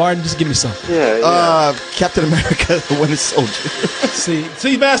 Martin, just give me something. Yeah. Captain America, the Winter Soldier.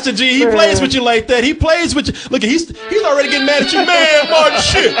 See, Master G, he plays with you like that. He plays with you. Look, he's already getting mad at you. Man, Martin,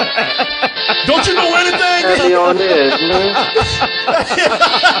 shit. Don't you know anything? Heavy on edge, man.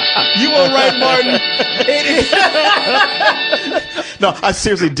 You all right, Martin? No, I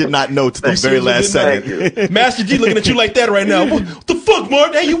seriously did not know to the very last second. Master G looking at you like that right now. What the fuck,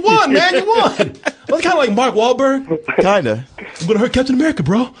 Martin? Hey, you won, man. You won. That's kind of like Mark Wahlberg. Kinda. I'm going to hurt Captain America,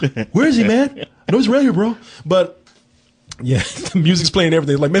 bro. Where is he, man? I know he's around here, bro. But, yeah, the music's playing and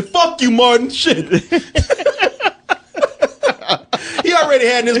everything. Like, man, fuck you, Martin. Shit. He already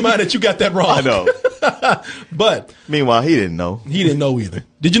had in his mind that you got that wrong. I know. But. Meanwhile, he didn't know. He didn't know either.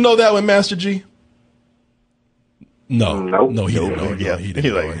 Did you know that one, Master G? No. Nope. No, he didn't know. Yeah. He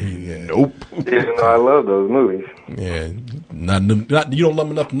didn't know. Nope. Even though I love those movies. Yeah. Not, you don't love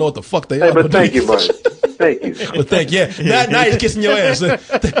them enough to know what the fuck they Hey, are. but thank you, Martin. Thank you. Well, now he's kissing your ass.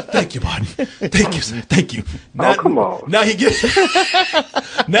 Thank you, Martin. Thank you, sir. Thank you. Now, come on. Now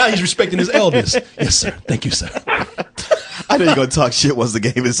now he's respecting his elders. Yes, sir. Thank you, sir. I know you're going to talk shit once the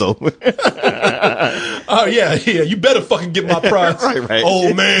game is over. Oh, yeah. You better fucking get my prize. Right.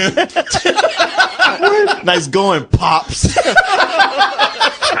 Old man. Nice going, Pops.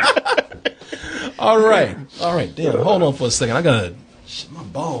 All right. Damn, hold on for a second. I got to... My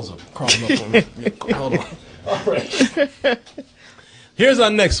balls are crawling up on me. Hold on. All right. Here's our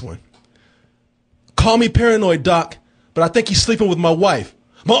next one. Call me paranoid, Doc, but I think he's sleeping with my wife.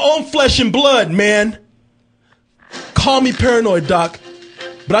 My own flesh and blood, man. Call me paranoid, Doc,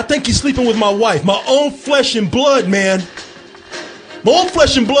 but I think he's sleeping with my wife. My own flesh and blood, man. My own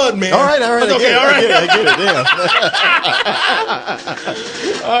flesh and blood, man. All right. Okay, all right. I get it.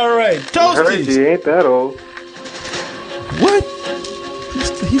 Yeah. All right. I heard Toasties. you ain't that old. What?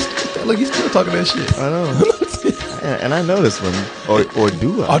 He's still talking that shit. I know. And I know this one. Or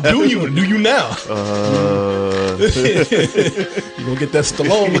do I? Or do you? Do you now? You gonna get that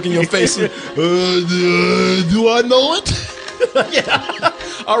Stallone look in your face? Do I know it? Yeah.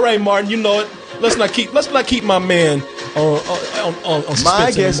 All right, Martin. You know it. Let's not keep my man on suspense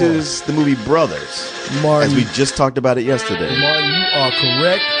My guess anymore. is the movie Brothers. Martin. As we just talked about it yesterday. Martin, you are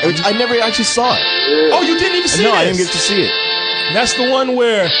correct. Which I never actually saw it. Oh, you didn't even see it? No, I didn't get to see it. That's the one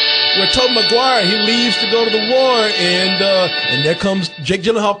where Tobey Maguire, he leaves to go to the war, and there comes Jake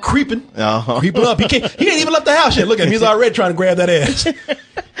Gyllenhaal creeping up. He ain't even left the house yet. Look at him, he's already trying to grab that ass.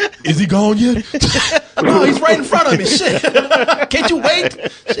 Is he gone yet? No, he's right in front of me. Shit, can't you wait?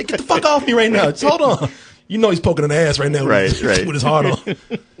 Shit, get the fuck off me right now. Just hold on. You know he's poking in the ass right now. Right. With his heart on.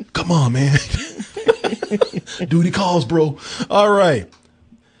 Come on, man. Duty calls, bro. All right,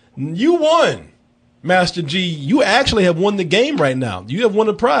 you won. Master G, you actually have won the game right now. You have won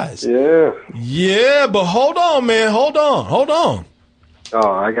the prize. Yeah. Yeah, but hold on, man. Hold on. Oh,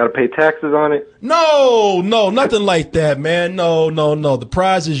 I got to pay taxes on it? No, nothing like that, man. No. The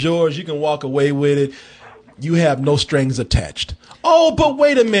prize is yours. You can walk away with it. You have no strings attached. Oh, but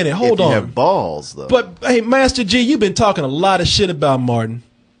wait a minute. Hold on. You have balls, though. But, hey, Master G, you've been talking a lot of shit about Martin.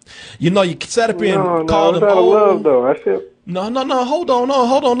 You know, you sat up here and called him old. old. Love, though. I feel... No. Hold on.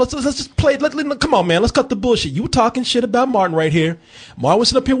 Let's just play. Come on, man. Let's cut the bullshit. You talking shit about Martin right here. Martin was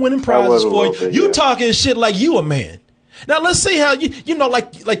sitting up here winning prizes for you. You talking shit like you a man. Now let's see how you know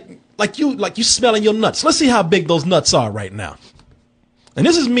like you smelling your nuts. Let's see how big those nuts are right now. And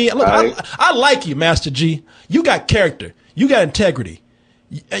this is me. Look, I like you, Master G. You got character. You got integrity,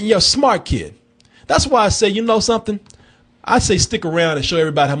 and you're a smart kid. That's why I say, you know something. I say stick around and show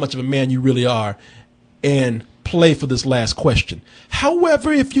everybody how much of a man you really are and play for this last question.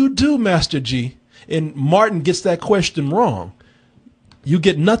 However, if you do, Master G, and Martin gets that question wrong, you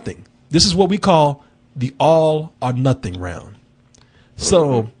get nothing. This is what we call the all or nothing round.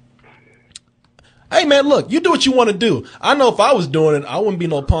 So, hey, man, look, you do what you want to do. I know if I was doing it, I wouldn't be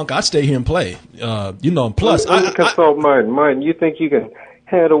no punk. I'd stay here and play. Plus, Let me consult Martin. Martin, you think you can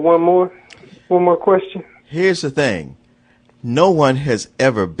handle one more question? Here's the thing. No one has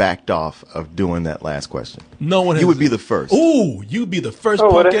ever backed off of doing that last question. No one has. You would be the first. Ooh, you'd be the first Oh,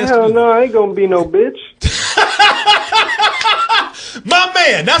 punk the ass hell to- no, I ain't gonna be no bitch. My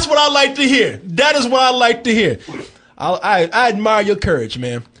man, that's what I like to hear. That is what I like to hear. I admire your courage,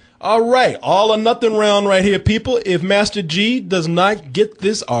 man. All right, all or nothing round right here, people. If Master G does not get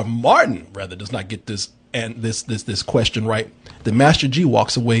this, or Martin rather does not get this and this question right, then Master G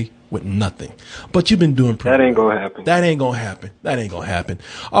walks away with nothing. But you've been doing pretty That ain't well. gonna happen. That ain't gonna happen. That ain't gonna happen.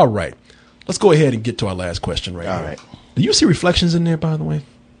 All right, let's go ahead and get to our last question right All here. right. Do you see reflections in there, by the way?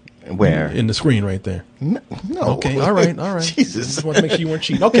 Where? In the screen right there. No. Okay, all right. Jesus. Just want to make sure you weren't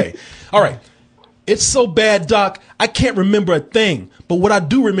cheating. Okay, all right. It's so bad, Doc, I can't remember a thing. But what I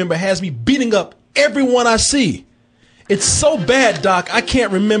do remember has me beating up everyone I see. It's so bad, Doc, I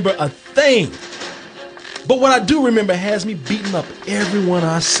can't remember a thing. But what I do remember has me beating up everyone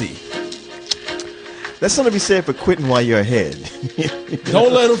I see. That's something to be said for quitting while you're ahead.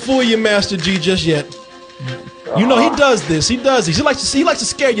 Don't let him fool you, Master G, just yet. You know, he does this. He does this. He likes to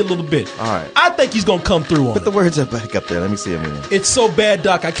scare you a little bit. All right. I think he's going to come through on Put it. the words up back up there. Let me see them again. It's so bad,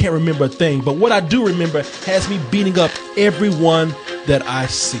 Doc, I can't remember a thing. But what I do remember has me beating up everyone that I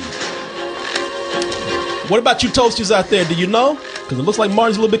see. What about you toasters out there? Do you know? Because it looks like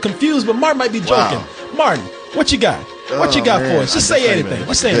Martin's a little bit confused, but Martin might be joking. Wow. Martin, what you got? What you got man. for us? Just I say don't anything. even-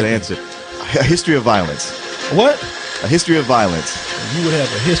 Just say Good anything. answer. A history of violence. What? A history of violence. You would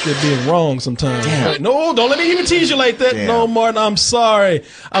have a history of being wrong sometimes. Damn. No, don't let me even tease you like that. Damn. No, Martin, I'm sorry.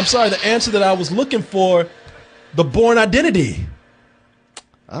 I'm sorry. The answer that I was looking for, the Bourne Identity.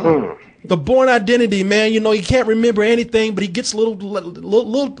 Oh. The Bourne Identity, man. You know, he can't remember anything, but he gets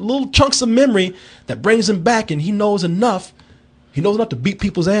little chunks of memory that brings him back, and he knows enough. He knows enough to beat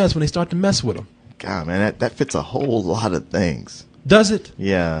people's ass when they start to mess with him. God, man, that fits a whole lot of things. Does it?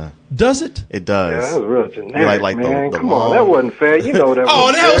 Yeah, Does it? it does. Yeah, that was real generic, like the man. Come long- on, that wasn't fair. You know that Oh,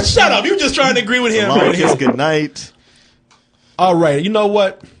 wasn't that fair. was, shut up. You just trying to agree with him. Long right here. kiss goodnight. All right. You know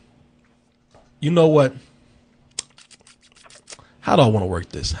what? How do I want to work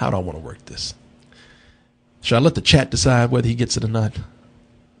this? Should I let the chat decide whether he gets it or not?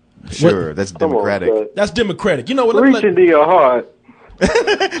 Sure, that's Come on, democratic. bud. That's democratic. You know what? Reach into your heart.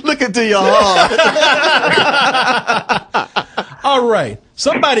 Look into your heart. All right.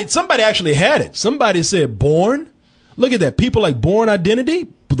 Somebody actually had it. Somebody said Bourne. Look at that. People like Bourne Identity.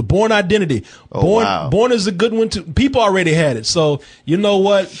 The Bourne Identity. Oh, Bourne, wow. Bourne is a good one too. People already had it. So you know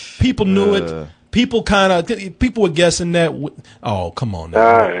what? People knew it. People were guessing that. Oh, come on now.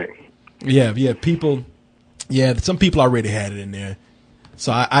 All right. Yeah, people. Yeah, some people already had it in there.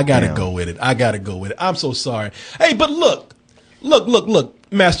 So I got to Damn. go with it. I'm so sorry. Hey, but look,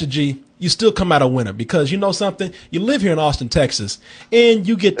 Master G, you still come out a winner because you know something? You live here in Austin, Texas, and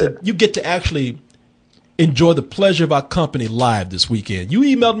you get to actually enjoy the pleasure of our company live this weekend. You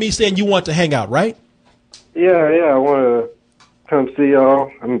emailed me saying you want to hang out, right? Yeah, I want to come see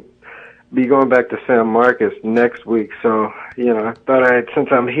y'all. I'm be going back to San Marcos next week, so I thought since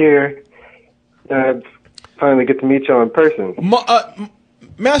I'm here, I'd finally get to meet y'all in person.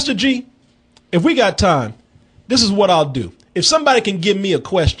 Master G, if we got time, this is what I'll do. If somebody can give me a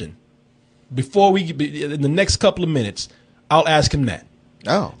question before in the next couple of minutes, I'll ask him that.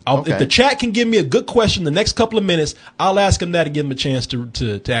 Oh, okay. If the chat can give me a good question the next couple of minutes, I'll ask him that and give him a chance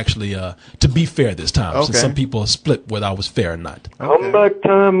to actually to be fair this time. Okay. Since some people split whether I was fair or not. Comeback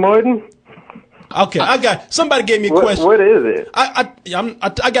time, Martin. Okay, somebody gave me a question. What is it? I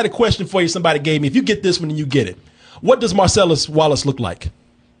got a question for you. Somebody gave me. If you get this one, then you get it. What does Marcellus Wallace look like?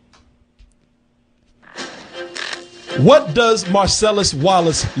 What does Marcellus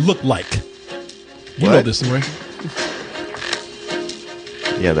Wallace look like? You know this one, right?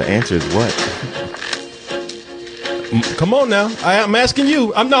 Yeah, the answer is what? Come on now. I'm asking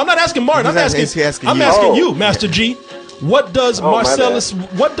you. I'm not asking Martin. I'm asking you. you, Master G. What does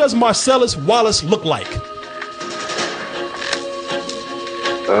Marcellus Wallace look like?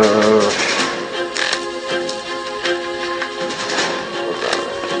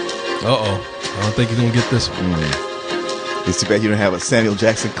 Uh-oh. I don't think he's going to get this one. It's too bad you don't have a Samuel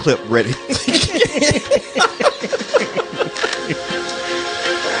Jackson clip ready. A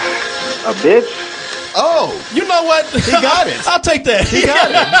bitch? Oh, You know what? he got it. I'll take that. He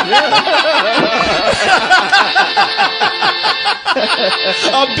got it.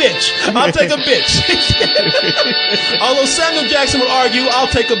 A bitch. I'll take a bitch. Although Samuel Jackson would argue, I'll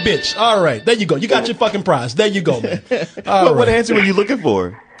take a bitch. All right, there you go. You got your fucking prize. There you go, man. What answer were you looking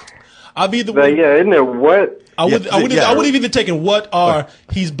for? I'll be the But yeah, isn't it what? I would have either taken what or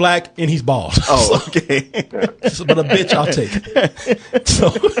he's black and he's bald. Oh, okay. But a bitch I'll take. So,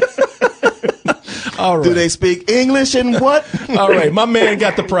 all right. Do they speak English and what? All right, my man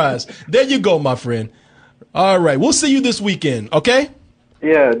got the prize. There you go, my friend. All right, we'll see you this weekend, okay?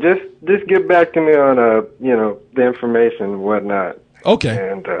 Yeah, just get back to me on the information and whatnot.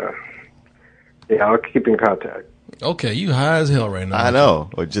 Okay. And yeah, I'll keep in contact. Okay, you high as hell right now. I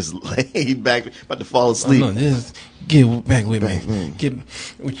know. Or just laid back, about to fall asleep. No, just get back with me. Get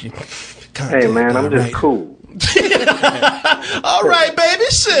with you. Hey man, I'm just cool. All right, baby.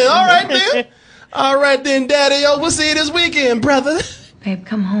 Shit. All right, then. All right, then, Daddy. We'll see you this weekend, brother. Babe,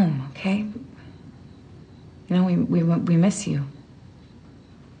 come home, okay? You know, we miss you.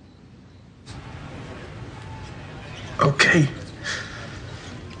 Okay.